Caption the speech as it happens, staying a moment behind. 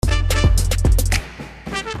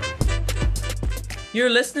You're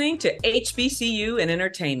listening to HBCU and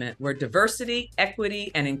Entertainment, where diversity, equity,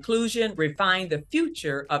 and inclusion refine the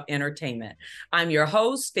future of entertainment. I'm your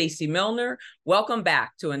host, Stacey Milner. Welcome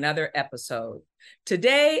back to another episode.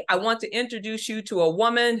 Today, I want to introduce you to a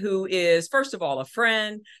woman who is, first of all, a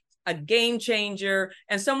friend, a game changer,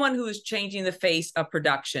 and someone who is changing the face of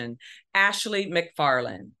production, Ashley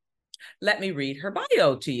McFarlin. Let me read her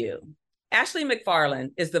bio to you. Ashley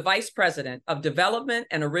McFarlin is the Vice President of Development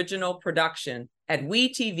and Original Production at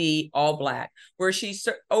WeTV All Black, where she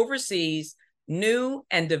oversees new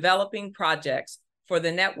and developing projects for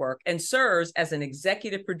the network and serves as an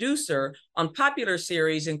executive producer on popular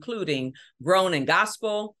series including Grown and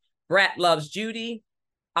Gospel, Brat Loves Judy,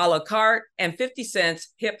 A la Carte, and 50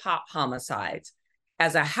 Cent's Hip Hop Homicides.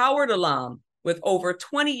 As a Howard alum with over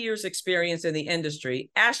 20 years experience in the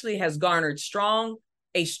industry, Ashley has garnered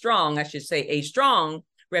a strong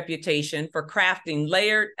reputation for crafting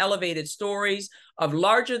layered, elevated stories of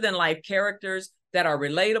larger-than-life characters that are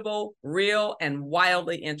relatable, real, and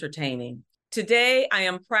wildly entertaining. Today, I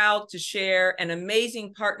am proud to share an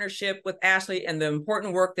amazing partnership with Ashley and the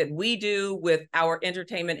important work that we do with our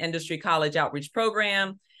Entertainment Industry College Outreach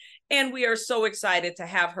Program. And we are so excited to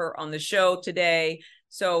have her on the show today.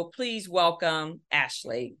 So please welcome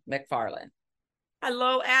Ashley McFarlin.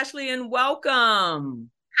 Hello, Ashley, and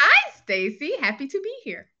welcome. Hi, Stacey. Happy to be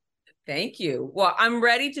here. Thank you. Well, I'm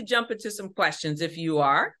ready to jump into some questions if you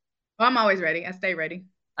are. Oh, I'm always ready. I stay ready.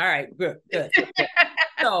 All right, good.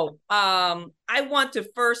 So I want to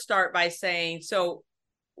first start by saying, so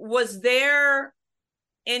was there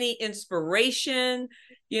any inspiration,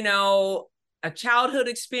 a childhood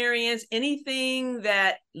experience, anything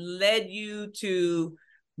that led you to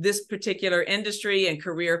this particular industry and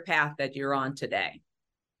career path that you're on today?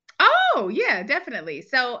 Oh, yeah, definitely.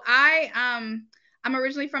 So I'm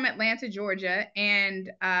originally from Atlanta, Georgia, and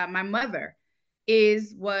my mother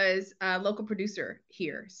was a local producer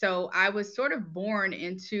here. So I was sort of born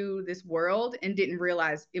into this world and didn't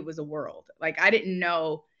realize it was a world. Like I didn't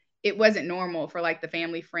know it wasn't normal for like the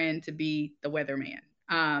family friend to be the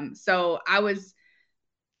weatherman. So I was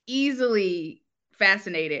easily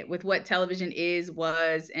fascinated with what television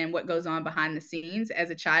was, and what goes on behind the scenes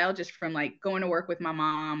as a child, just from like going to work with my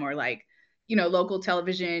mom or like, local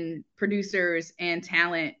television producers and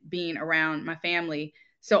talent being around my family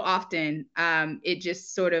so often. It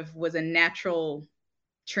just sort of was a natural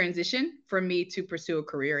transition for me to pursue a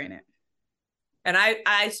career in it. And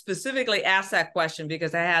I specifically asked that question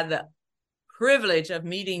because I had the privilege of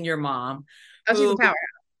meeting your mom. Oh, she's a power.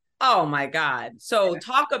 Oh my God. So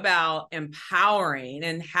talk about empowering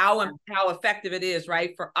and how effective it is,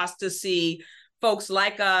 right? For us to see folks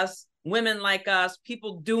like us, women like us,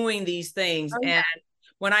 people doing these things. And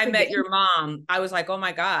when I met your mom, I was like, oh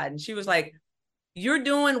my God. And she was like, you're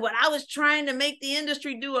doing what I was trying to make the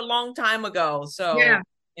industry do a long time ago. So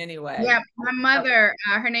anyway. Yeah, my mother,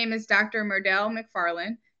 her name is Dr. Murdell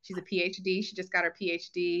McFarlin. She's a PhD. She just got her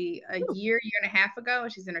PhD a year and a half ago.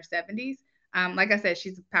 She's in her 70s. Like I said,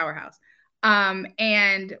 she's a powerhouse.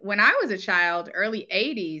 And when I was a child, early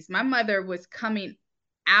 80s, my mother was coming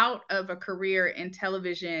out of a career in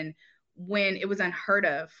television when it was unheard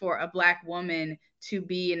of for a Black woman to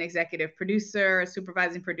be an executive producer, a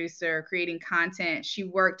supervising producer, creating content. She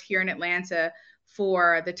worked here in Atlanta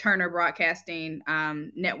for the Turner Broadcasting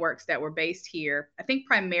networks that were based here. I think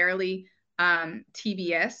primarily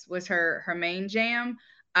TBS was her main jam.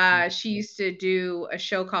 She used to do a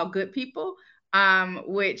show called Good People,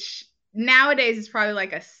 which nowadays is probably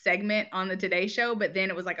like a segment on the Today Show, but then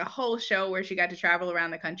it was like a whole show where she got to travel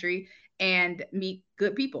around the country and meet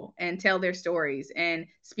good people and tell their stories and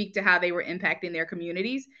speak to how they were impacting their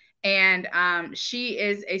communities. And she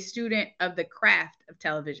is a student of the craft of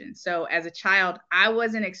television. So as a child, I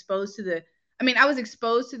was exposed to the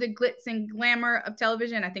glitz and glamour of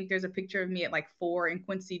television. I think there's a picture of me at like 4 in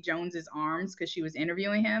Quincy Jones's arms because she was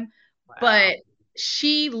interviewing him. Wow. But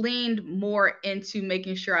she leaned more into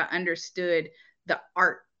making sure I understood the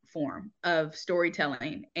art form of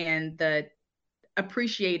storytelling and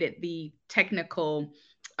appreciated the technical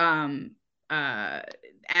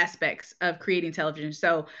aspects of creating television.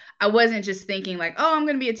 So I wasn't just thinking like, oh, I'm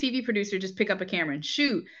going to be a TV producer, just pick up a camera and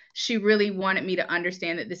shoot. She really wanted me to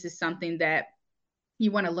understand that this is something that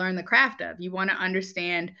you want to learn the craft of. You want to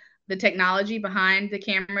understand the technology behind the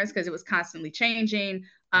cameras because it was constantly changing.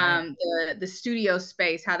 The studio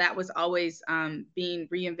space, how that was always being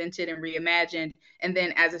reinvented and reimagined. And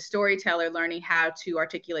then as a storyteller, learning how to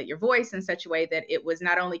articulate your voice in such a way that it was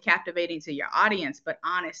not only captivating to your audience, but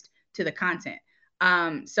honest to the content.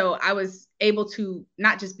 So I was able to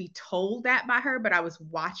not just be told that by her, but I was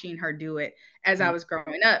watching her do it as I was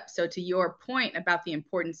growing up. So to your point about the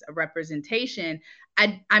importance of representation,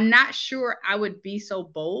 I'm not sure I would be so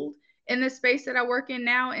bold in the space that I work in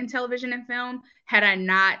now in television and film had I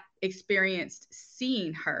not experienced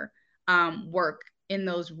seeing her work in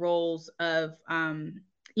those roles of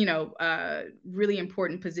really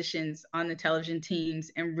important positions on the television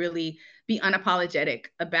teams and really be unapologetic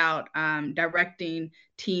about directing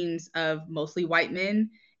teams of mostly white men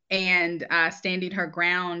and standing her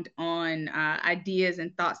ground on ideas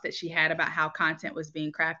and thoughts that she had about how content was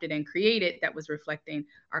being crafted and created that was reflecting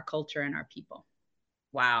our culture and our people.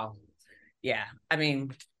 Wow. Yeah. I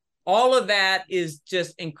mean, all of that is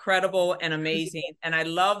just incredible and amazing. And I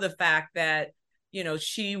love the fact that,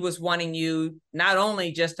 she was wanting you not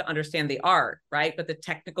only just to understand the art, right, but the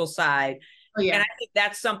technical side. Oh, yeah. And I think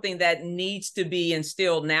that's something that needs to be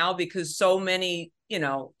instilled now because so many,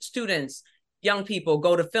 students, young people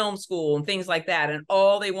go to film school and things like that. And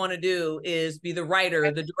all they want to do is be the writer,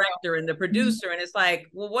 the director, and the producer. And it's like,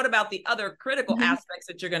 well, what about the other critical aspects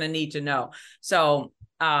that you're going to need to know? So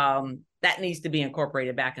that needs to be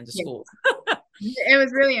incorporated back into school. It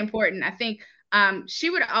was really important. I think she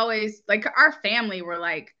would always, like, our family were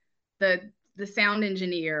like the sound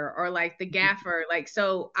engineer or like the gaffer. Like,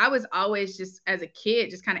 so I was always just as a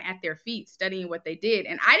kid, just kind of at their feet studying what they did.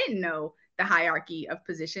 And I didn't know the hierarchy of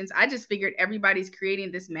positions. I just figured everybody's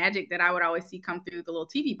creating this magic that I would always see come through the little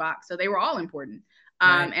TV box. So they were all important.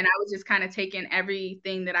 Right. And I was just kind of taking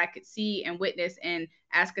everything that I could see and witness and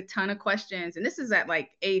ask a ton of questions. And this is at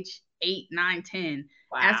like age 8, 9, 10.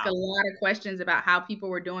 Wow. Ask a lot of questions about how people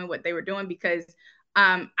were doing what they were doing because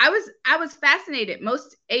I was fascinated.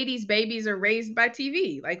 Most 80s babies are raised by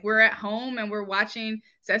TV. Like, we're at home and we're watching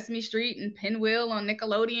Sesame Street and Pinwheel on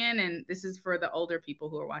Nickelodeon. And this is for the older people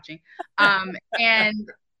who are watching. And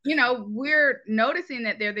we're noticing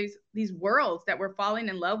that there are these worlds that we're falling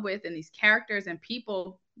in love with and these characters and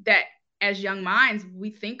people that as young minds we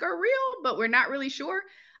think are real, but we're not really sure.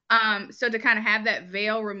 So to kind of have that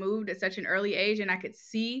veil removed at such an early age, and I could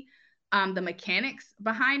see the mechanics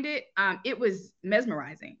behind it, it was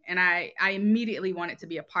mesmerizing. And I immediately wanted to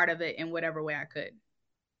be a part of it in whatever way I could.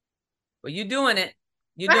 Well, you're doing it.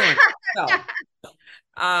 You're doing it.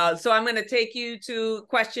 So I'm going to take you to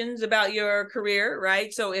questions about your career,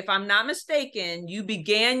 right? So if I'm not mistaken, you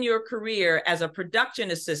began your career as a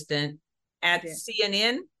production assistant at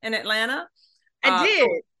CNN in Atlanta. I did.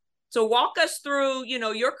 So walk us through,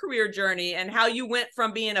 your career journey and how you went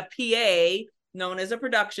from being a PA, known as a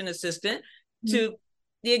production assistant, to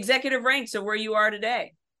the executive ranks of where you are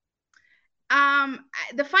today.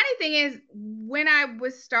 The funny thing is, when I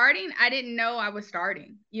was starting, I didn't know I was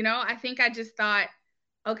starting. I think I just thought,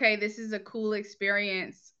 okay, this is a cool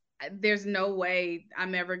experience. There's no way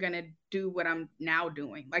I'm ever going to do what I'm now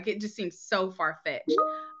doing. Like, it just seems so far-fetched.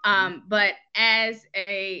 But as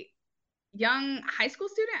a young high school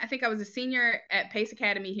student, I think I was a senior at Pace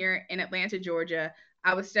Academy here in Atlanta, Georgia.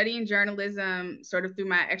 I was studying journalism sort of through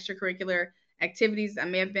my extracurricular activities. I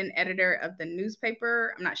may have been editor of the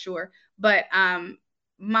newspaper, I'm not sure. But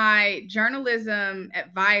my journalism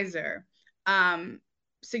advisor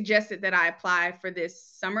suggested that I apply for this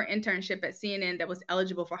summer internship at CNN that was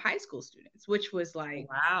eligible for high school students, which was like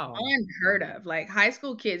unheard of. Like, high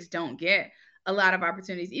school kids don't get a lot of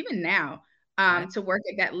opportunities, even now, to work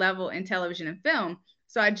at that level in television and film.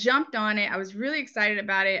 So I jumped on it. I was really excited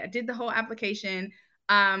about it. I did the whole application.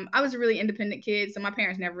 I was a really independent kid, so my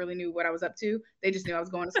parents never really knew what I was up to. They just knew I was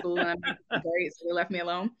going to school and I'm great, so they left me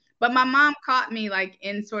alone. But my mom caught me like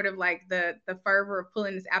in sort of like the fervor of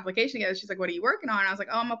pulling this application together. She's like, "What are you working on?" And I was like,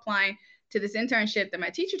 "Oh, I'm applying to this internship that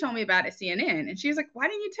my teacher told me about at CNN." And she was like, "Why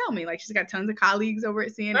didn't you tell me?" Like, she's got tons of colleagues over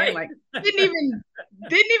at CNN. Right. Like, didn't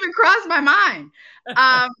even cross my mind.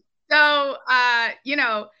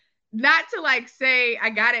 Not to like say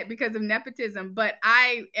I got it because of nepotism, but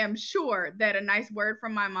I am sure that a nice word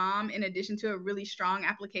from my mom, in addition to a really strong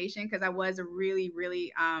application, because I was a really,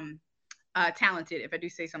 really talented, if I do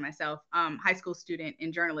say so myself, high school student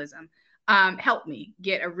in journalism, helped me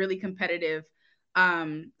get a really competitive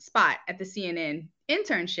spot at the CNN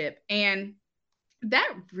internship. And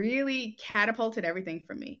that really catapulted everything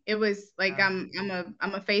for me. It was like, I'm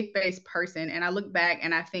a faith-based person, and I look back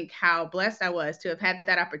and I think how blessed I was to have had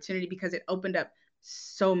that opportunity, because it opened up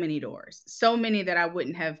so many doors, so many that I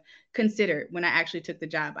wouldn't have considered when I actually took the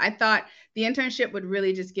job. I thought the internship would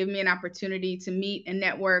really just give me an opportunity to meet and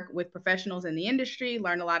network with professionals in the industry,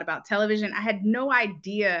 learn a lot about television. I had no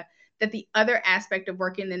idea that the other aspect of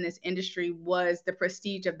working in this industry was the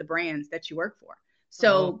prestige of the brands that you work for. Oh,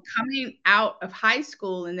 So coming out of high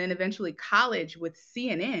school and then eventually college with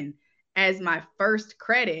CNN as my first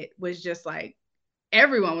credit was just like,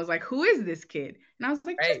 everyone was like, who is this kid? And I was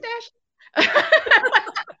like, just great. Ashley.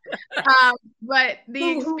 But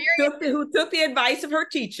the experience, Who took the advice of her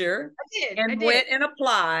teacher I and did. went and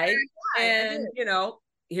applied, I did. and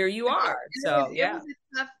here you are. So It yeah,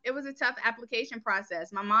 was a tough application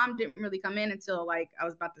process. My mom didn't really come in until like I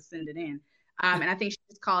was about to send it in. And I think she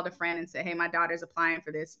just called a friend and said, hey, my daughter's applying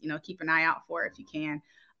for this, keep an eye out for it if you can.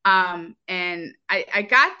 And I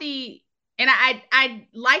got and I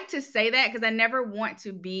like to say that because I never want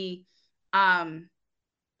to be, I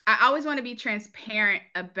always want to be transparent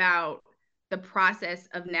about the process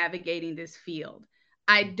of navigating this field.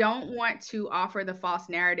 I don't want to offer the false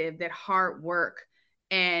narrative that hard work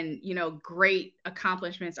and great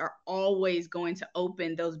accomplishments are always going to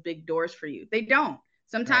open those big doors for you. They don't. right,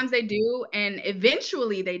 Sometimes they do, and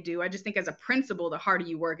eventually they do. I just think as a principle, the harder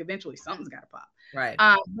you work, eventually something's got to pop. right,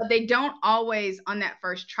 But they don't always on that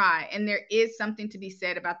first try. And there is something to be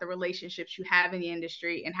said about the relationships you have in the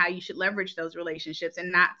industry and how you should leverage those relationships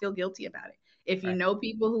and not feel guilty about it. If you right. know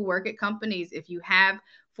people who work at companies, if you have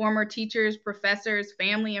former teachers, professors,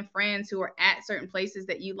 family, and friends who are at certain places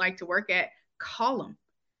that you'd like to work at, call them.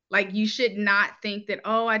 Like you should not think that,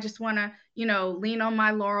 oh, I just want to, lean on my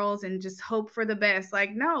laurels and just hope for the best.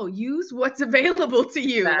 Like, no, use what's available to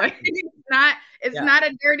you. Like Exactly. it's Yeah. not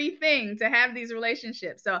a dirty thing to have these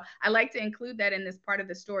relationships. So I like to include that in this part of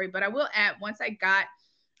the story. But I will add, once I got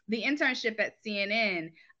the internship at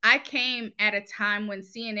CNN, I came at a time when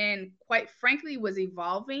CNN, quite frankly, was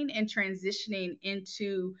evolving and transitioning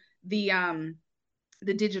into the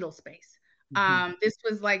digital space. Mm-hmm. This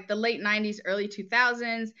was like the late 90s, early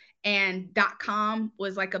 2000s, and .com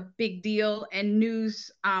was like a big deal, and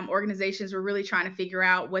news organizations were really trying to figure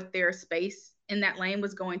out what their space in that lane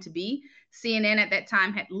was going to be. CNN at that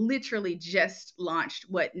time had literally just launched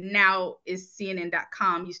what now is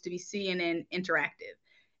CNN.com, used to be CNN Interactive.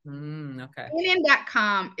 Okay.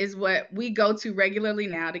 CNN.com is what we go to regularly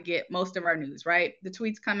now to get most of our news, right? The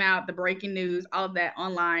tweets come out, the breaking news, all of that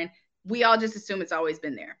online. We all just assume it's always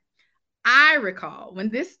been there. I recall when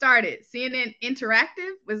this started, CNN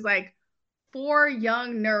Interactive was like four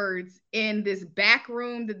young nerds in this back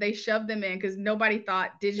room that they shoved them in because nobody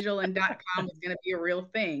thought digital and .com was going to be a real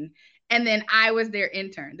thing. And then I was their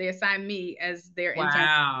intern. They assigned me as their intern.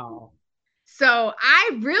 Wow. So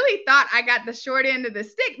I really thought I got the short end of the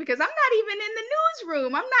stick because I'm not even in the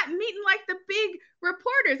newsroom. I'm not meeting like the big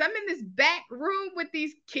reporters. I'm in this back room with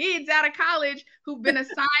these kids out of college who've been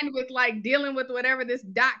assigned with like dealing with whatever this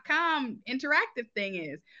 .com interactive thing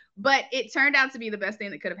is. But it turned out to be the best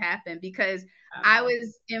thing that could have happened because I Wow.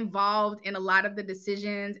 was involved in a lot of the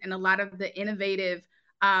decisions and a lot of the innovative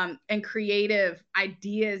and creative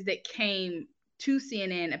ideas that came to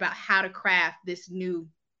CNN about how to craft this new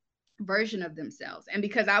version of themselves. And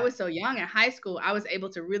because I was so young in high school, I was able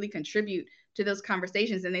to really contribute to those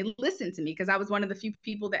conversations. And they listened to me because I was one of the few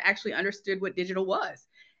people that actually understood what digital was.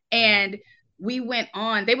 Wow. And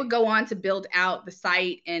they would go on to build out the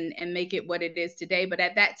site and make it what it is today. But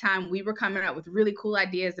at that time, we were coming up with really cool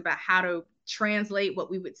ideas about how to translate what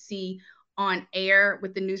we would see on air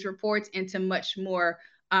with the news reports into much more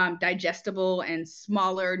digestible and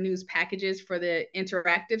smaller news packages for the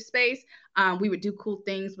interactive space. We would do cool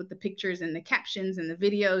things with the pictures and the captions and the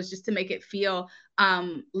videos just to make it feel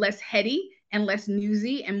less heady and less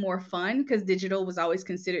newsy and more fun because digital was always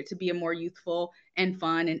considered to be a more youthful and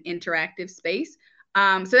fun and interactive space.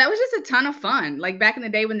 So that was just a ton of fun. Like back in the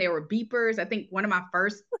day when there were beepers, I think one of my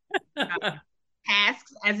first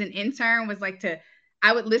tasks as an intern was like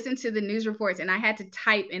I would listen to the news reports and I had to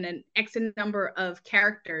type in an X number of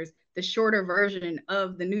characters, the shorter version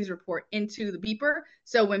of the news report into the beeper.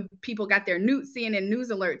 So when people got their new CNN news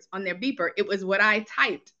alerts on their beeper, it was what I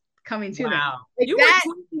typed coming to them. Wow. Like that,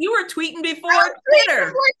 You were tweeting I before was tweeting Twitter.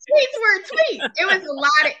 before tweets were tweets. It was a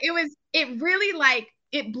lot of, it really like,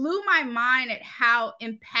 it blew my mind at how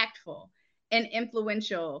impactful and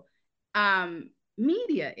influential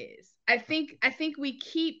media is. I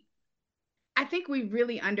think we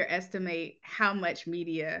really underestimate how much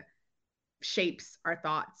media shapes our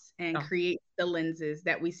thoughts and Oh, creates the lenses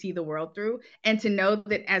that we see the world through. And to know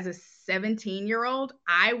that as a 17-year-old,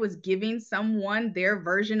 I was giving someone their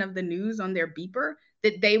version of the news on their beeper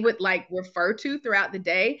that they would like refer to throughout the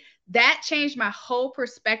day, that changed my whole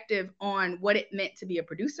perspective on what it meant to be a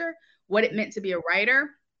producer, what it meant to be a writer,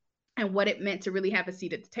 and what it meant to really have a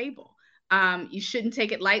seat at the table. You shouldn't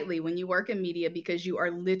take it lightly when you work in media because you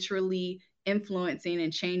are literally influencing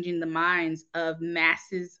and changing the minds of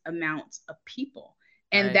masses amounts of people.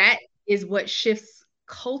 And right. that is what shifts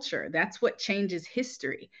culture. That's what changes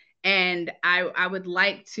history. And I would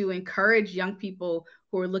like to encourage young people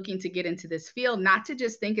who are looking to get into this field, not to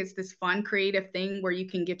just think it's this fun, creative thing where you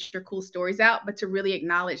can get your cool stories out, but to really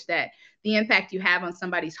acknowledge that the impact you have on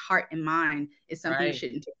somebody's heart and mind is something you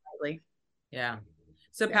shouldn't take lightly. Yeah.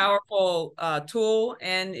 It's a powerful tool,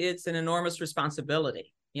 and it's an enormous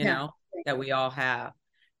responsibility, that we all have.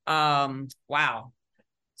 Wow.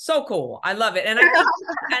 So cool. I love it. And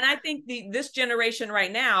I think this generation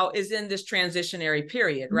right now is in this transitionary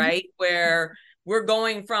period, right? Where we're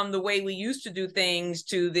going from the way we used to do things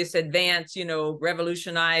to this advanced,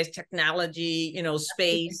 revolutionized technology,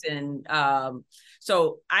 space. And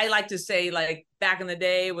so I like to say, like, back in the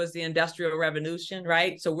day was the Industrial Revolution,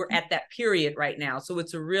 right? So we're at that period right now. So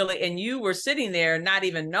it's and you were sitting there not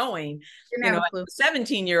even knowing, as a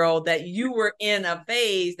 17-year-old, that you were in a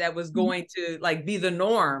phase that was going to like be the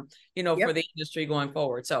norm, for the industry going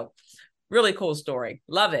forward. So really cool story.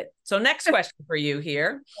 Love it. So next question for you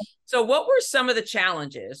here. So what were some of the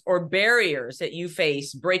challenges or barriers that you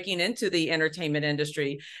faced breaking into the entertainment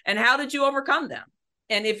industry, and how did you overcome them?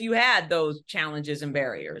 And if you had those challenges and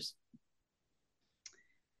barriers?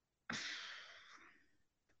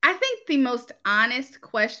 I think the most honest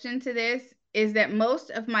question to this is that most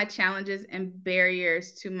of my challenges and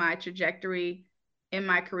barriers to my trajectory in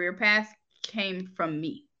my career path came from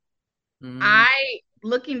me.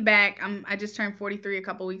 Looking back, I just turned 43 a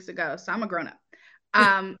couple weeks ago, so I'm a grown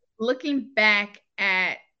up. Looking back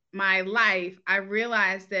at my life, I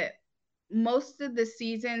realized that most of the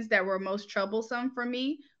seasons that were most troublesome for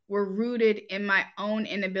me were rooted in my own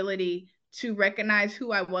inability to recognize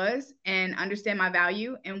who I was and understand my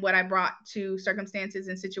value and what I brought to circumstances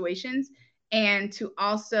and situations, and to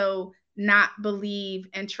also not believe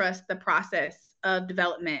and trust the process of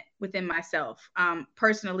development within myself,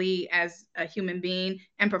 personally as a human being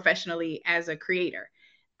and professionally as a creator.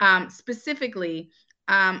 Specifically,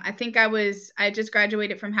 I think I just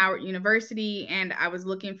graduated from Howard University, and I was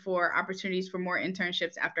looking for opportunities for more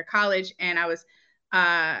internships after college. And I was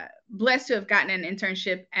blessed to have gotten an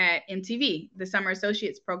internship at MTV, the Summer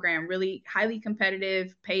Associates program, really highly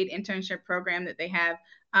competitive paid internship program that they have,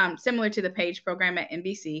 similar to the Page program at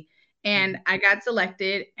NBC. And I got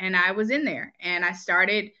selected, and I was in there, and I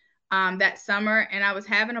started that summer, and I was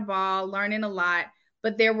having a ball, learning a lot.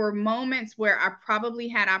 But there were moments where I probably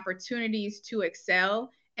had opportunities to excel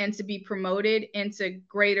and to be promoted into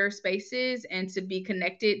greater spaces and to be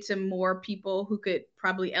connected to more people who could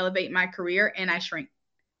probably elevate my career. And I shrank.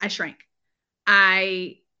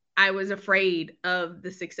 I was afraid of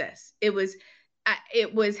the success. It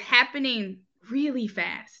was happening really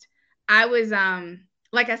fast. I was,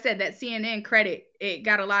 like I said, that CNN credit, it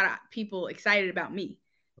got a lot of people excited about me.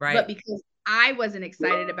 Right. But because I wasn't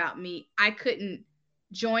excited about me, I couldn't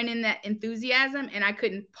join in that enthusiasm, and I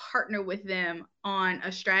couldn't partner with them on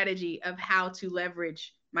a strategy of how to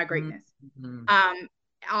leverage my greatness.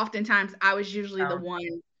 Oftentimes I was usually the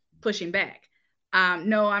one pushing back.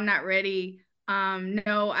 No, I'm not ready.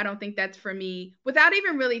 No, I don't think that's for me, without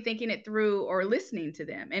even really thinking it through or listening to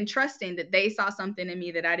them and trusting that they saw something in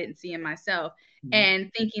me that I didn't see in myself,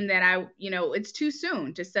 and thinking that it's too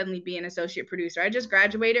soon to suddenly be an associate producer. I just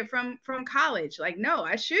graduated from college. Like, no,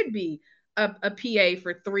 I should be a PA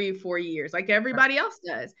for 3 or 4 years like everybody else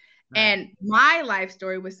does. And my life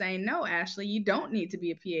story was saying, no, Ashley, you don't need to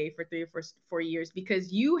be a PA for 3 or 4 years,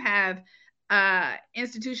 because you have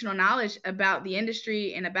institutional knowledge about the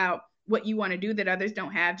industry and about what you want to do that others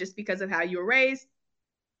don't have, just because of how you were raised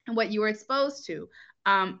and what you were exposed to.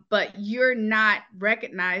 But you're not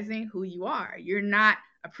recognizing who you are. You're not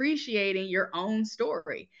appreciating your own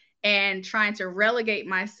story, and trying to relegate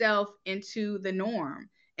myself into the norm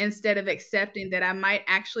instead of accepting that I might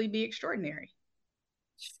actually be extraordinary.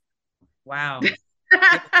 Wow.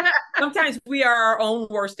 Sometimes we are our own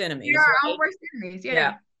worst enemies. We are our own worst enemies.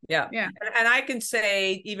 Yeah. And I can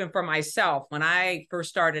say, even for myself, when I first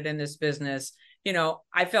started in this business,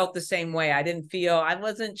 I felt the same way. I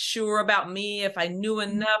wasn't sure about me, if I knew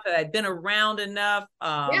enough, if I'd been around enough.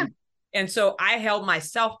 And so I held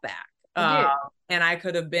myself back. And I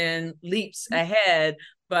could have been leaps ahead,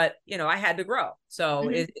 but, I had to grow. So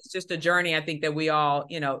it's just a journey, I think, that we all,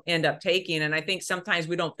 end up taking. And I think sometimes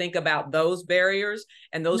we don't think about those barriers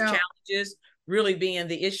and those challenges really being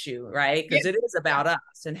the issue, right? Because it is about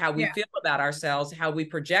us and how we feel about ourselves, how we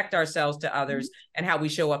project ourselves to others, and how we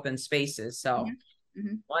show up in spaces. So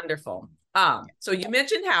wonderful. So you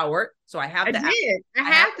mentioned Howard. So I have to ask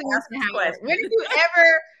Howard.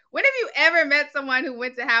 When have you ever met someone who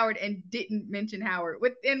went to Howard and didn't mention Howard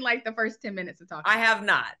within like the first 10 minutes of talking? I have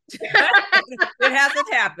not. It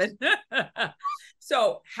hasn't happened.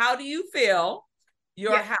 So how do you feel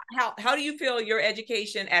Your Yeah. how do you feel your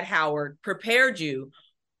education at Howard prepared you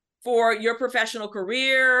for your professional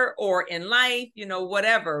career or in life,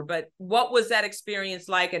 whatever, but what was that experience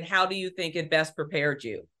like and how do you think it best prepared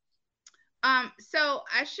you? So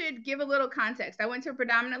I should give a little context. I went to a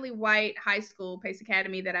predominantly white high school, Pace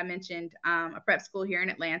Academy, that I mentioned, a prep school here in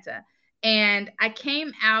Atlanta. And I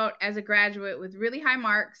came out as a graduate with really high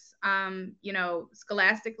marks.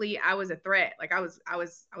 Scholastically, I was a threat. Like I was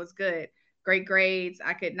good, great grades.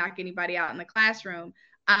 I could knock anybody out in the classroom.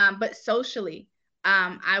 But socially,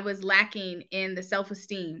 I was lacking in the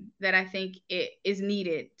self-esteem that I think it is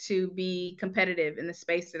needed to be competitive in the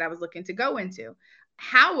space that I was looking to go into.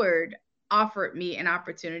 Howard offered me an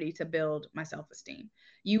opportunity to build my self-esteem.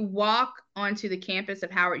 You walk onto the campus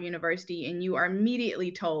of Howard University and you are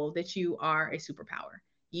immediately told that you are a superpower.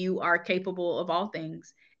 You are capable of all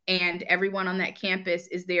things. And everyone on that campus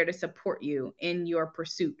is there to support you in your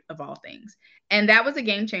pursuit of all things. And that was a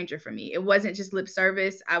game changer for me. It wasn't just lip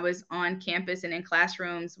service. I was on campus and in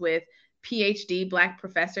classrooms with PhD Black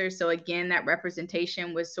professors. So, again, that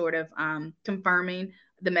representation was sort of confirming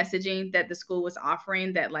the messaging that the school was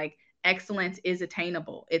offering, that like excellence is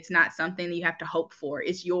attainable. It's not something you have to hope for.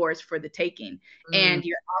 It's yours for the taking. And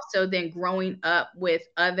you're also then growing up with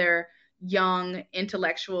other young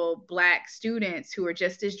intellectual Black students who are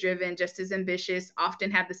just as driven, just as ambitious, often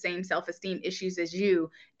have the same self-esteem issues as you,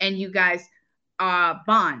 and you guys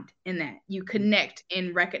bond in that. You connect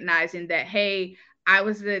in recognizing that, hey, I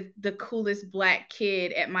was the coolest Black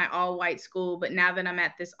kid at my all white school, but now that I'm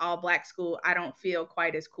at this all Black school, I don't feel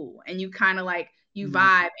quite as cool. And you kind of like, you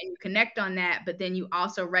vibe and you connect on that, but then you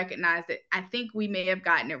also recognize that I think we may have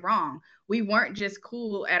gotten it wrong. We weren't just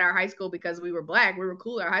cool at our high school because we were Black. We were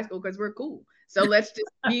cool at our high school because we're cool. So let's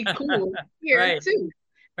just be cool here Right. too,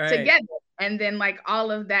 Right. together. And then like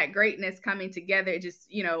all of that greatness coming together,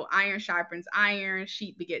 just, iron sharpens iron,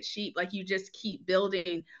 sheep begets sheep. Like you just keep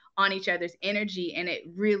building on each other's energy, and it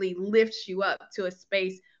really lifts you up to a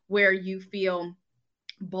space where you feel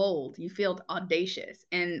bold, you feel audacious.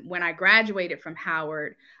 And when I graduated from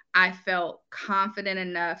Howard, I felt confident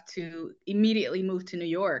enough to immediately move to New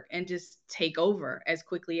York and just take over as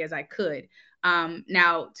quickly as I could.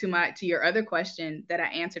 Now, to your other question that I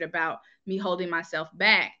answered about me holding myself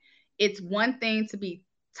back, it's one thing to be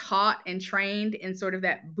taught and trained in sort of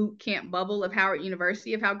that boot camp bubble of Howard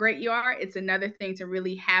University of how great you are. It's another thing to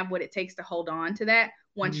really have what it takes to hold on to that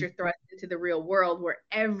once you're thrust into the real world where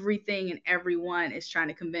everything and everyone is trying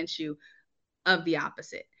to convince you of the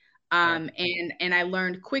opposite. And I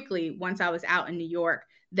learned quickly once I was out in New York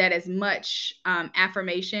that as much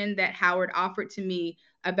affirmation that Howard offered to me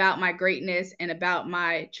about my greatness and about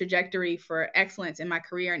my trajectory for excellence in my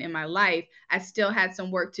career and in my life, I still had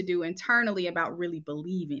some work to do internally about really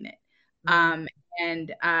believing it.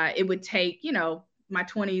 And it would take, my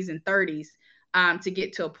 20s and 30s to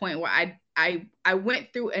get to a point where I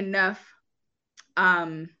went through enough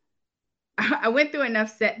I went through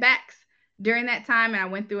enough setbacks during that time, and I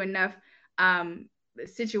went through enough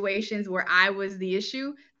situations where I was the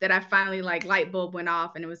issue that I finally like light bulb went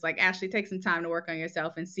off, and it was like, Ashley, take some time to work on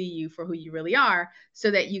yourself and see you for who you really are, so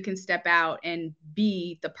that you can step out and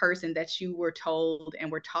be the person that you were told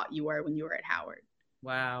and were taught you were when you were at Howard.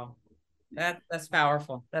 Wow, that's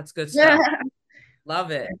powerful. That's good stuff. Love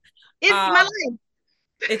it. It's my life.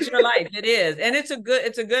 It's your life. It is. And it's a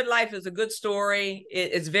good life. It's a good story.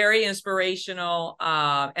 It's very inspirational.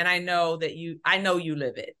 And I know you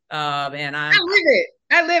live it. And I live it.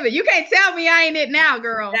 I live it. You can't tell me I ain't it now,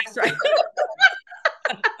 girl. That's right.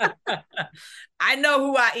 I know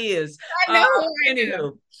who I is. I know who I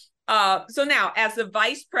anywho, so now as the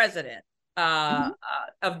vice president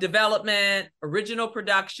of development, original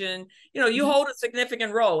production, you hold a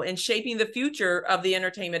significant role in shaping the future of the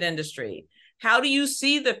entertainment industry. How do you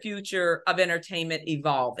see the future of entertainment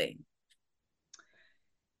evolving?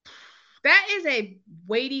 That is a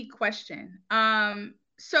weighty question.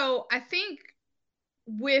 So I think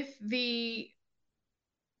with the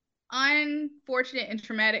unfortunate and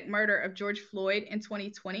traumatic murder of George Floyd in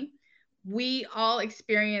 2020, we all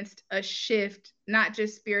experienced a shift, not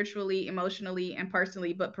just spiritually, emotionally, and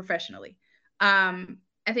personally, but professionally. I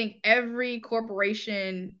think every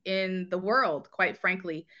corporation in the world, quite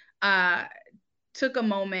frankly, took a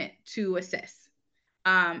moment to assess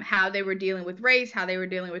how they were dealing with race, how they were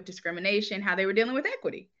dealing with discrimination, how they were dealing with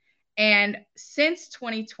equity. And since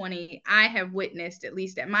 2020, I have witnessed, at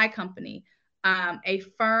least at my company, a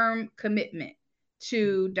firm commitment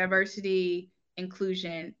to diversity,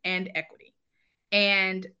 inclusion, and equity.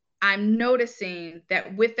 And I'm noticing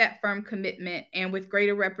that with that firm commitment and with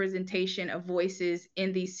greater representation of voices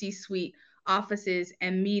in these C-suite offices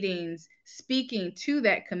and meetings speaking to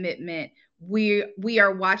that commitment, we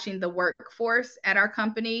are watching the workforce at our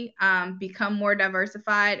company become more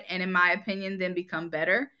diversified, and in my opinion, then become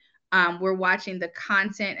better. We're watching the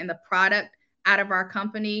content and the product out of our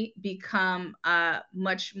company become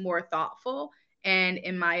much more thoughtful and,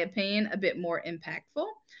 in my opinion, a bit more impactful.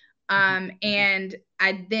 And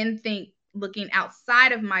I then think, looking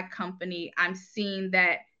outside of my company, I'm seeing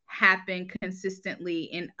that happen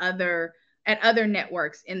consistently at other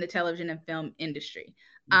networks in the television and film industry.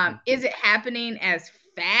 Is it happening as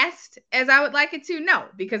fast as I would like it to? No,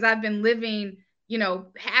 because I've been living,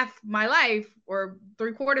 half my life or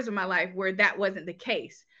 3/4 of my life where that wasn't the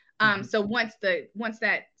case. So once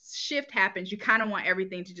that shift happens, you kind of want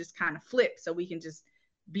everything to just kind of flip so we can just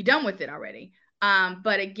be done with it already.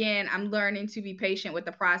 But again, I'm learning to be patient with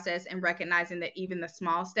the process and recognizing that even the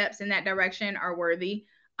small steps in that direction are worthy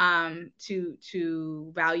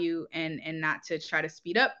to value and not to try to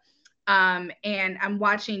speed up. And I'm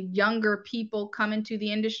watching younger people come into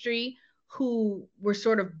the industry who were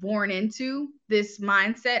sort of born into this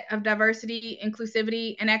mindset of diversity,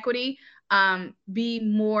 inclusivity, and equity, be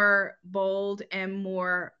more bold and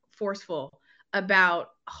more forceful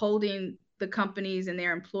about holding the companies and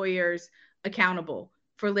their employers accountable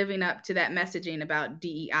for living up to that messaging about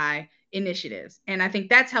DEI initiatives. And I think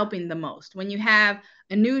that's helping the most. When you have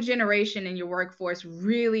a new generation in your workforce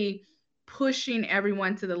really pushing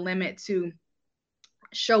everyone to the limit to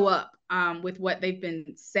show up with what they've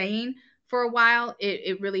been saying for a while,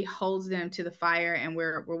 it really holds them to the fire, and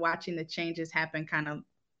we're watching the changes happen kind of,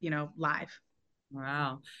 live.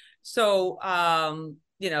 Wow. So,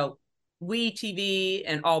 We TV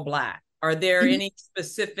and All Black, are there any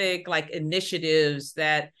specific like initiatives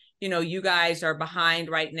that, you guys are behind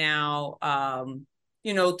right now,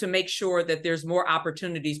 to make sure that there's more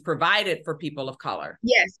opportunities provided for people of color?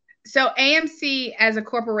 Yes. So AMC as a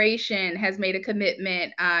corporation has made a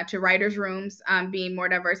commitment to writers' rooms being more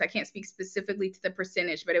diverse. I can't speak specifically to the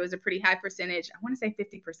percentage, but it was a pretty high percentage. I want to say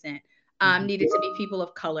 50% needed to be people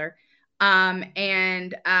of color.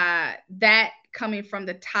 And that coming from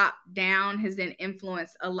the top down has then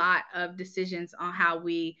influenced a lot of decisions on how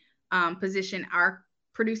we position our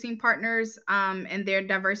producing partners and their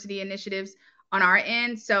diversity initiatives on our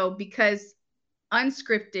end. So because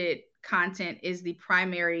unscripted content is the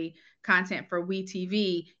primary content for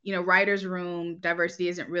WeTV, writers' room diversity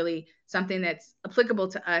isn't really something that's applicable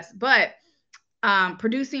to us, but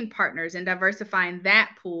producing partners and diversifying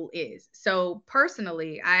that pool is. So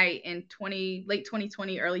personally, in late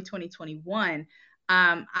 2020, early 2021,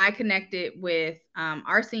 I connected with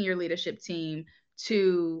our senior leadership team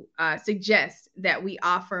to suggest that we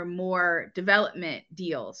offer more development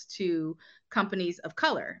deals to companies of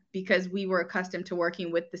color, because we were accustomed to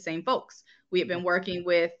working with the same folks. We had been working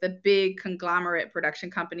with the big conglomerate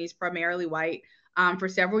production companies, primarily white, for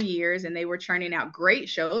several years, and they were churning out great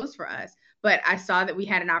shows for us. But I saw that we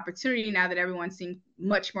had an opportunity, now that everyone seemed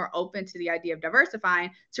much more open to the idea of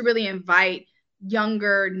diversifying, to really invite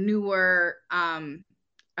younger, newer,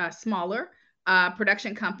 smaller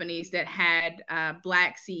production companies that had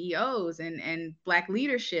Black CEOs and Black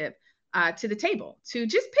leadership to the table to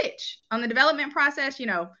just pitch on the development process.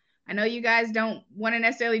 I know you guys don't want to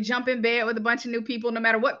necessarily jump in bed with a bunch of new people, no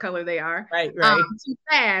matter what color they are, right, too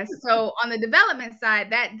fast. So on the development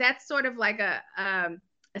side, that's sort of like a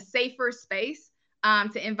safer space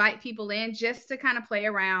to invite people in, just to kind of play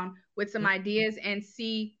around with some ideas and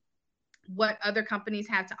see what other companies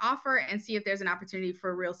have to offer, and see if there's an opportunity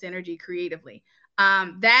for real synergy creatively.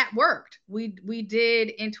 That worked. We did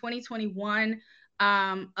in 2021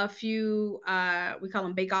 a few, we call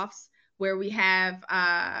them bake-offs, where we have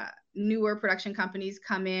newer production companies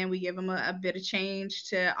come in. We give them a bit of change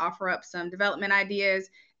to offer up some development ideas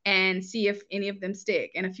and see if any of them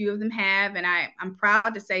stick. And a few of them have. And I'm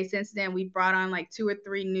proud to say since then, we've brought on like 2 or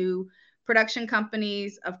 3 new production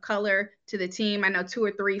companies of color to the team. I know 2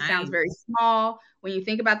 or 3 sounds very small when you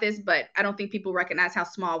think about this, but I don't think people recognize how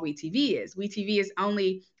small WeTV is. WeTV is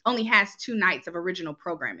only has 2 nights of original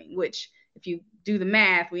programming, which if you do the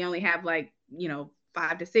math, we only have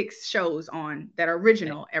 5 to 6 shows on that are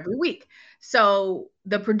original every week. So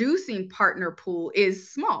the producing partner pool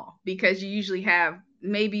is small, because you usually have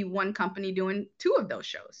maybe 1 company doing 2 of those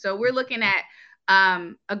shows. So we're looking at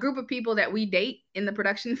a group of people that we date in the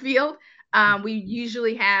production field. We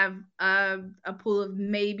usually have a pool of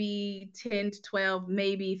maybe 10 to 12,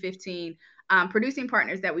 maybe 15 producing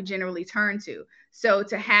partners that we generally turn to. So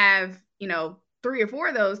to have, 3 or 4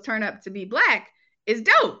 of those turn up to be Black is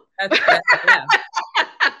dope. That's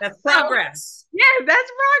progress. Yeah,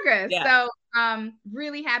 that's progress. Yeah. So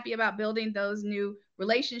really happy about building those new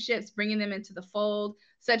relationships, bringing them into the fold,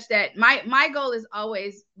 such that my goal is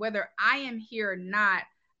always, whether I am here or not,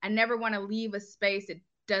 I never want to leave a space that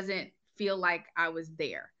doesn't feel like I was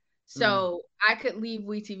there. So I could leave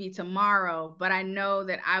WeTV tomorrow, but I know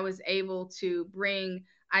that I was able to bring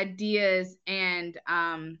ideas and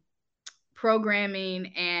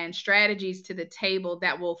programming and strategies to the table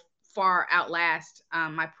that will far outlast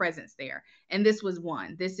my presence there. And this was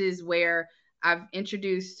one. This is where I've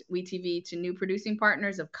introduced WeTV to new producing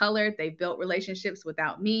partners of color. They've built relationships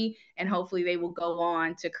without me, and hopefully they will go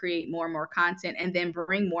on to create more and more content and then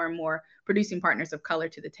bring more and more producing partners of color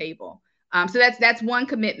to the table. So that's one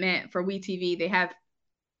commitment for WeTV.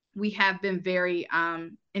 We have been very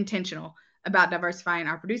intentional about diversifying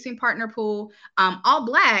our producing partner pool. All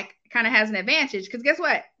Black kind of has an advantage because guess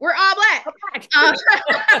what? We're all Black.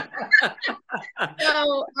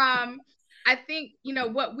 So I think,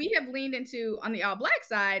 what we have leaned into on the All Black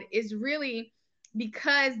side is really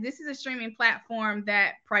because this is a streaming platform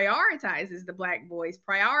that prioritizes the Black voice,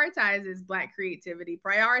 prioritizes Black creativity,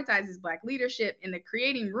 prioritizes Black leadership in the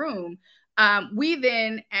creating room. We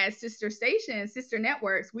then, as sister stations, sister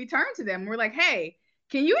networks, we turn to them. We're like, hey,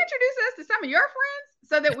 can you introduce us to some of your friends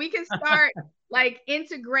so that we can start like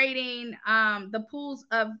integrating the pools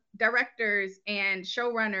of directors and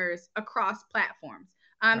showrunners across platforms?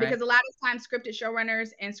 Because a lot of times scripted showrunners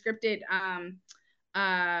and scripted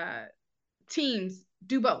teams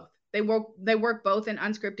do both. They work both in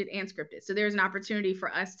unscripted and scripted. So there's an opportunity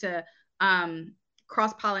for us to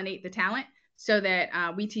cross-pollinate the talent so that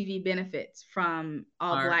WeTV benefits from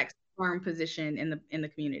all Black firm position in the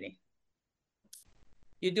community.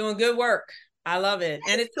 You're doing good work. I love it.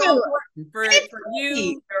 And it's so important for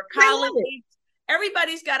you, your colleagues.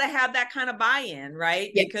 Everybody's got to have that kind of buy-in,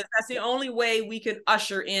 right? Yes. Because that's the only way we can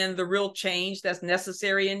usher in the real change that's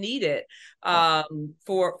necessary and needed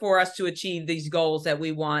for us to achieve these goals that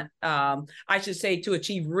we want. I should say to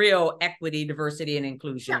achieve real equity, diversity, and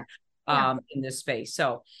inclusion in this space.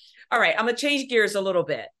 So, all right, I'm going to change gears a little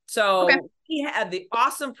bit. So we had the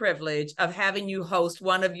awesome privilege of having you host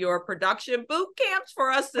one of your production boot camps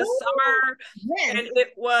for us this summer. Yes. And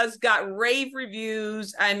it got rave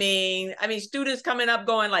reviews. I mean, students coming up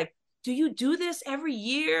going like, do you do this every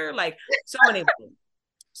year? Like so many.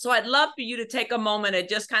 So I'd love for you to take a moment and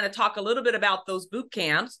just kind of talk a little bit about those boot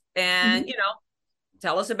camps and,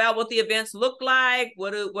 tell us about what the events look like.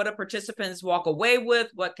 What do participants walk away with?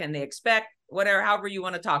 What can they expect? Whatever, however you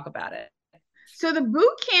want to talk about it. So the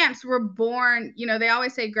boot camps were born, they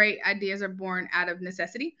always say great ideas are born out of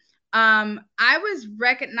necessity. I was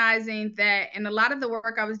recognizing that in a lot of the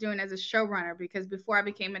work I was doing as a showrunner, because before I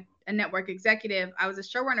became a network executive, I was a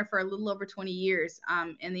showrunner for a little over 20 years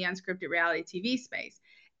in the unscripted reality TV space.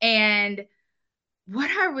 And what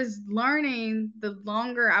I was learning the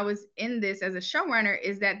longer I was in this as a showrunner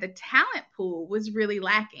is that the talent pool was really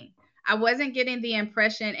lacking. I wasn't getting the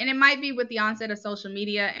impression, and it might be with the onset of social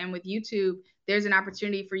media and with YouTube, there's an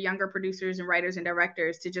opportunity for younger producers and writers and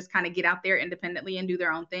directors to just kind of get out there independently and do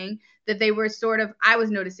their own thing, that they were I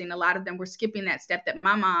was noticing a lot of them were skipping that step that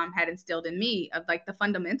my mom had instilled in me of like the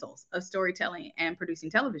fundamentals of storytelling and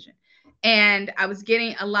producing television. And I was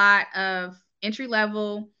getting a lot of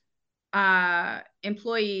entry-level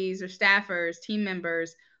employees or staffers, team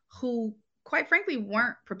members who quite frankly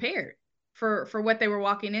weren't prepared for what they were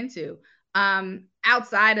walking into.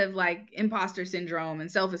 Outside of like imposter syndrome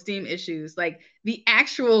and self-esteem issues, like the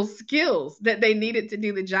actual skills that they needed to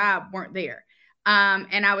do the job weren't there.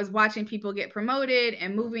 And I was watching people get promoted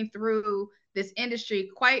and moving through this industry,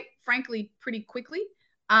 quite frankly, pretty quickly.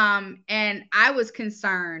 And I was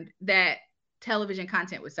concerned that television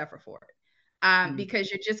content would suffer for it.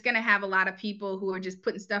 Because you're just going to have a lot of people who are just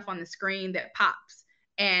putting stuff on the screen that pops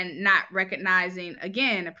and not recognizing,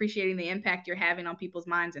 again, appreciating the impact you're having on people's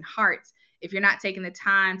minds and hearts. If you're not taking the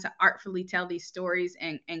time to artfully tell these stories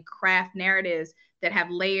and craft narratives that have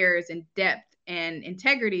layers and depth and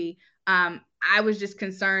integrity, I was just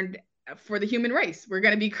concerned for the human race. We're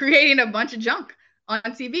going to be creating a bunch of junk on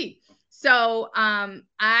TV. So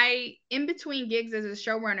I, in between gigs as a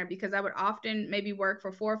showrunner, because I would often maybe work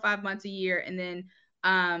for 4 or 5 months a year and then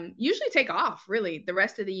usually take off really the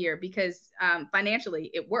rest of the year because financially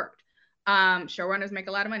it worked. Showrunners make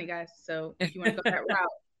a lot of money, guys. So if you want to go that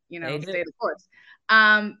route, stay the course.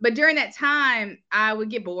 But during that time, I would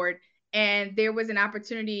get bored. And there was an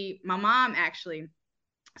opportunity. My mom actually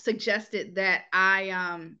suggested that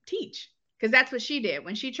I teach. Because that's what she did.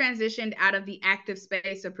 When she transitioned out of the active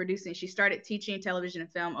space of producing, she started teaching television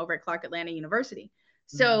and film over at Clark Atlanta University.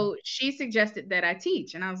 So she suggested that I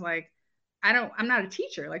teach. And I was like, I'm not a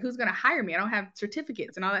teacher. Like, who's going to hire me? I don't have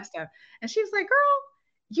certificates and all that stuff. And she was like, girl,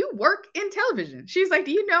 you work in television. She's like,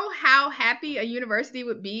 do you know how happy a university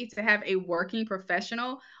would be to have a working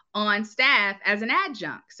professional on staff as an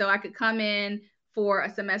adjunct? So I could come in for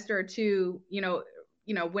a semester or two,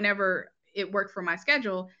 whenever it worked for my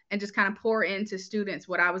schedule, and just kind of pour into students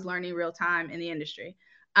what I was learning real time in the industry.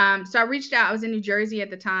 So I reached out. I was in New Jersey at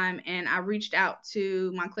the time, and I reached out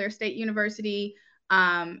to Montclair State University.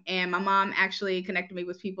 And my mom actually connected me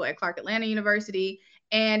with people at Clark Atlanta University.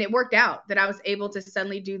 And it worked out that I was able to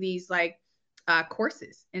suddenly do these like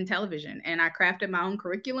courses in television. And I crafted my own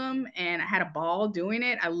curriculum, and I had a ball doing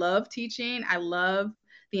it. I love teaching. I love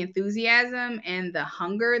the enthusiasm and the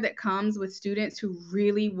hunger that comes with students who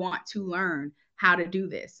really want to learn how to do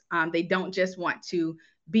this. They don't just want to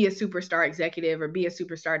be a superstar executive or be a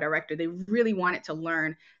superstar director. They really wanted to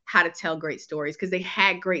learn how to tell great stories because they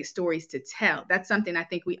had great stories to tell. That's something I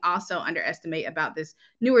think we also underestimate about this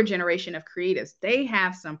newer generation of creatives. They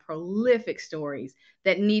have some prolific stories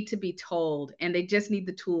that need to be told, and they just need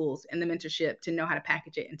the tools and the mentorship to know how to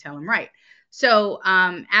package it and tell them right. So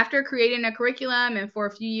after creating a curriculum, and for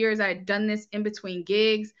a few years, I had done this in between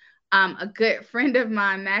gigs. A good friend of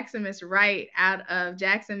mine, Maximus Wright, out of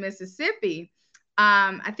Jackson, Mississippi,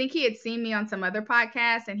 I think he had seen me on some other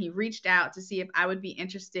podcasts, and he reached out to see if I would be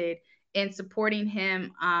interested in supporting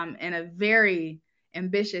him in a very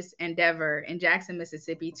ambitious endeavor in Jackson,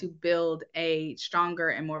 Mississippi, to build a stronger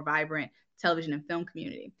and more vibrant television and film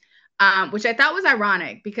community. Which I thought was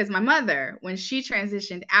ironic because my mother, when she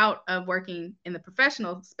transitioned out of working in the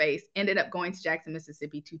professional space, ended up going to Jackson,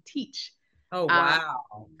 Mississippi to teach. Oh, Um,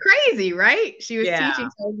 wow. Crazy, right? She was Yeah. teaching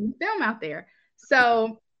television film out there.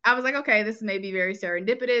 So I was like, okay, this may be very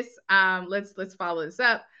serendipitous. Let's follow this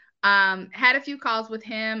up. Had a few calls with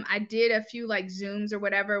him. I did a few like Zooms or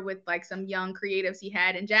whatever with like some young creatives he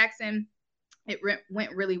had in Jackson. It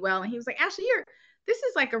went really well. And he was like, Ashley, this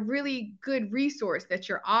is like a really good resource that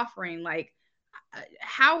you're offering. Like,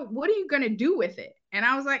 what are you going to do with it? And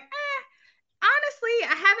I was like, honestly,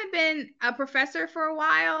 I haven't been a professor for a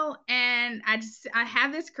while, and I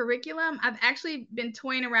have this curriculum. I've actually been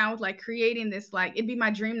toying around with like creating this, like, it'd be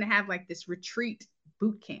my dream to have like this retreat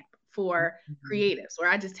boot camp for creatives where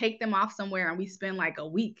I just take them off somewhere and we spend like a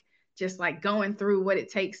week just like going through what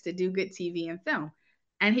it takes to do good TV and film.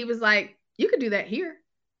 And he was like, you could do that here.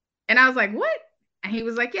 And I was like, what? And he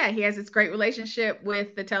was like, yeah, he has this great relationship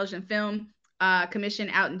with the Television Film Commission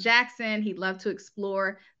out in Jackson. He'd love to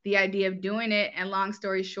explore the idea of doing it. And long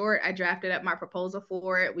story short, I drafted up my proposal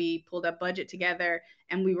for it. We pulled up budget together,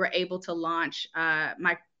 and we were able to launch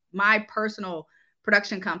my personal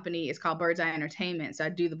production company is called Bird's Eye Entertainment. So I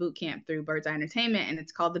do the boot camp through Bird's Eye Entertainment, and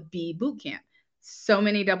it's called the B Boot Camp. So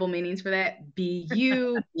many double meanings for that. Be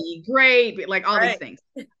you, be great, like all these things.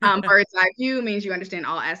 Bird's eye view means you understand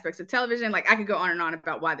all aspects of television. Like, I could go on and on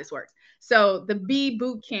about why this works. So the B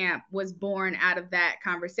Boot Camp was born out of that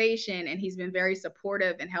conversation, and he's been very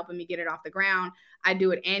supportive in helping me get it off the ground. I do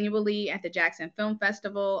it annually at the Jackson Film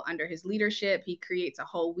Festival under his leadership. He creates a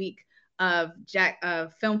whole week of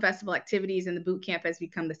film festival activities, and the boot camp has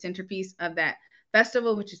become the centerpiece of that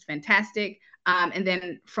festival, which is fantastic. And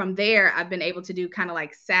then from there, I've been able to do kind of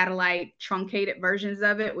like satellite truncated versions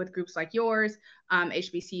of it with groups like yours,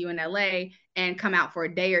 HBCU in LA, and come out for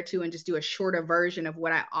a day or two and just do a shorter version of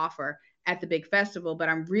what I offer at the big festival. But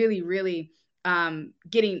I'm really, really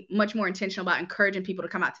getting much more intentional about encouraging people to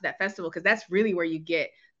come out to that festival, because that's really where you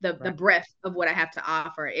get the breadth of what I have to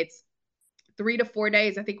offer. It's 3 to 4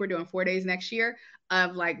 days. I think we're doing 4 days next year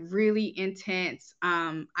of like really intense,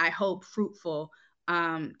 I hope fruitful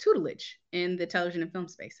tutelage in the television and film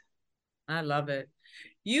space. I love it.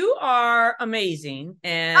 You are amazing.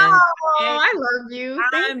 And I love you.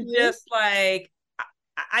 I'm just like,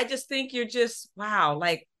 I just think you're just, wow.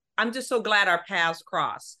 Like, I'm just so glad our paths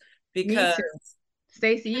cross, because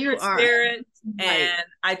Stacey, you are spirit, and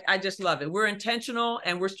I just love it. We're intentional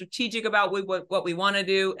and we're strategic about what we want to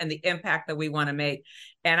do and the impact that we want to make.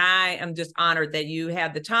 And I am just honored that you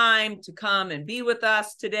had the time to come and be with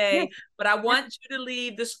us today. Yes. But I want you to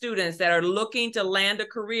leave the students that are looking to land a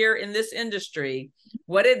career in this industry.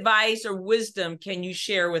 What advice or wisdom can you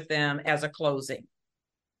share with them as a closing?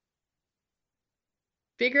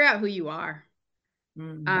 Figure out who you are.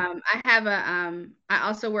 I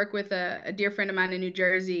also work with a dear friend of mine in New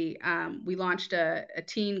Jersey. We launched a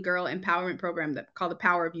teen girl empowerment program called the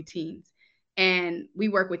Power of You Teens. And we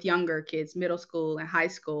work with younger kids, middle school and high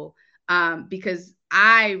school, because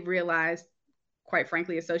I realized, quite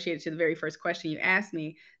frankly, associated to the very first question you asked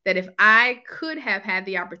me, that if I could have had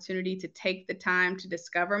the opportunity to take the time to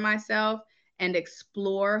discover myself and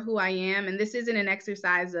explore who I am, and this isn't an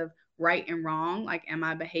exercise of right and wrong. Like, am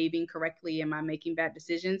I behaving correctly? Am I making bad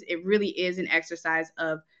decisions? It really is an exercise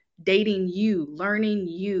of dating you, learning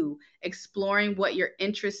you, exploring what your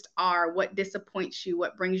interests are, what disappoints you,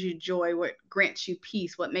 what brings you joy, what grants you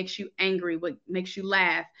peace, what makes you angry, what makes you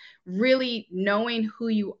laugh. Really knowing who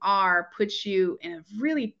you are puts you in a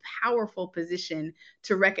really powerful position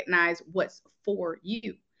to recognize what's for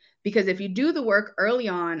you. Because if you do the work early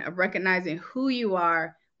on of recognizing who you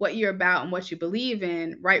are, what you're about, and what you believe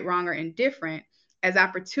in, right, wrong, or indifferent, as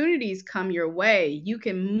opportunities come your way, you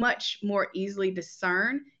can much more easily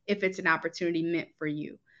discern if it's an opportunity meant for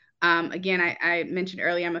you. Again, I mentioned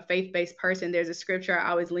earlier, I'm a faith-based person. There's a scripture I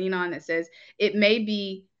always lean on that says, it may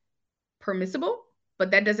be permissible,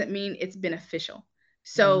 but that doesn't mean it's beneficial.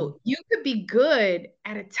 So you could be good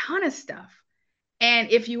at a ton of stuff.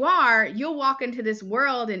 And if you are, you'll walk into this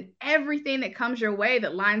world and everything that comes your way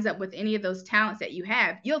that lines up with any of those talents that you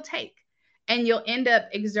have, you'll take. And you'll end up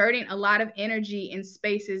exerting a lot of energy in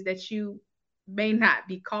spaces that you may not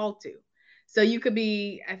be called to. So you could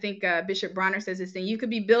be, I think Bishop Bronner says this thing, you could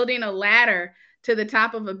be building a ladder to the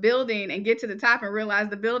top of a building and get to the top and realize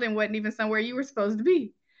the building wasn't even somewhere you were supposed to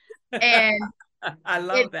be. And I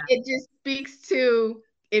love that. It just speaks to,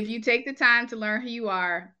 if you take the time to learn who you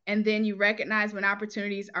are, and then you recognize when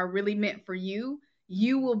opportunities are really meant for you,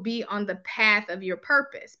 you will be on the path of your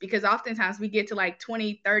purpose. Because oftentimes we get to like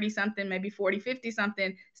 20, 30 something, maybe 40, 50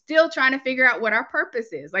 something, still trying to figure out what our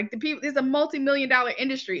purpose is. Like, the people, there's a multi-million-dollar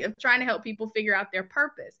industry of trying to help people figure out their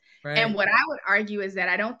purpose. Right. And what I would argue is that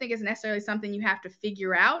I don't think it's necessarily something you have to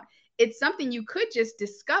figure out. It's something you could just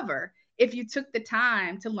discover if you took the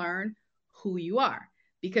time to learn who you are.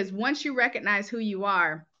 Because once you recognize who you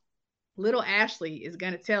are, little Ashley is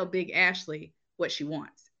going to tell big Ashley what she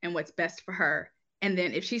wants and what's best for her. And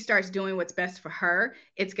then if she starts doing what's best for her,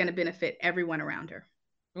 it's going to benefit everyone around her.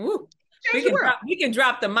 Ooh, we can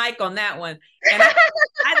drop the mic on that one. And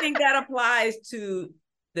I think that applies to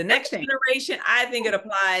the next generation. I think it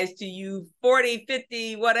applies to you 40,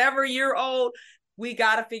 50, whatever year old. We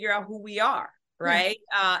got to figure out who we are, right?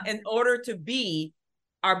 In order to be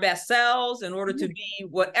our best selves, in order to be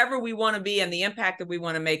whatever we want to be and the impact that we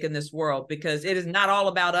want to make in this world, because it is not all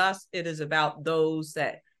about us. It is about those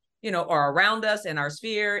that, are around us in our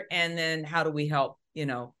sphere. And then how do we help,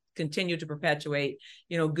 continue to perpetuate,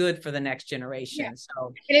 good for the next generation. Yeah.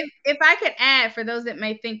 So if I could add, for those that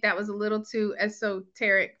may think that was a little too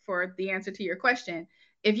esoteric for the answer to your question,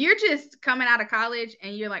 if you're just coming out of college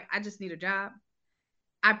and you're like, I just need a job,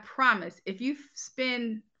 I promise, if you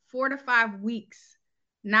spend 4 to 5 weeks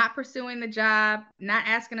not pursuing the job, not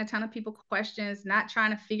asking a ton of people questions, not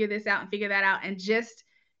trying to figure this out and figure that out, and just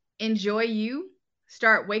enjoy you,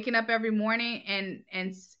 start waking up every morning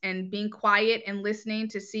and being quiet and listening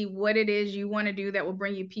to see what it is you want to do that will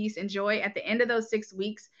bring you peace and joy. At the end of those 6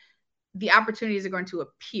 weeks, the opportunities are going to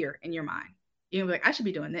appear in your mind. You'll be like, I should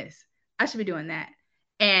be doing this. I should be doing that.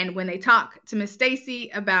 And when they talk to Miss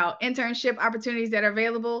Stacy about internship opportunities that are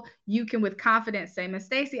available, you can with confidence say, Miss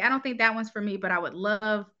Stacy, I don't think that one's for me, but I would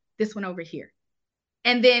love this one over here.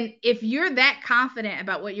 And then if you're that confident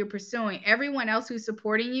about what you're pursuing, everyone else who's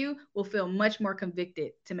supporting you will feel much more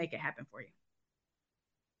convicted to make it happen for you.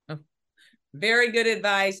 Oh, very good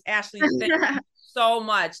advice, Ashley. Thank you so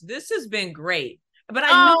much. This has been great. But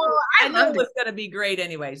I know it was going to be great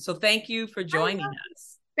anyway. So thank you for joining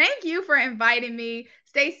us. Thank you for inviting me.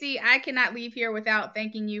 Stacy, I cannot leave here without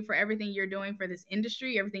thanking you for everything you're doing for this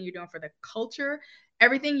industry, everything you're doing for the culture,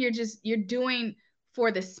 everything you're doing for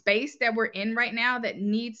the space that we're in right now that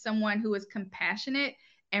needs someone who is compassionate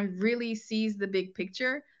and really sees the big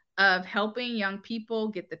picture of helping young people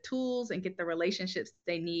get the tools and get the relationships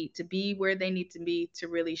they need to be where they need to be to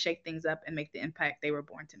really shake things up and make the impact they were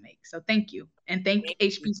born to make. So thank you. And thank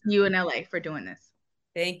HBCU in LA for doing this.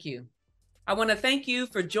 Thank you. I want to thank you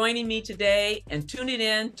for joining me today and tuning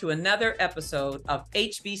in to another episode of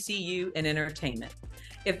HBCU and Entertainment.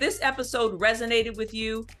 If this episode resonated with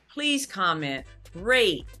you, please comment,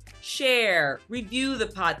 rate, share, review the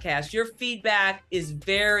podcast. Your feedback is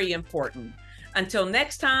very important. Until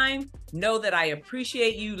next time, know that I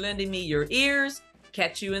appreciate you lending me your ears.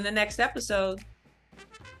 Catch you in the next episode.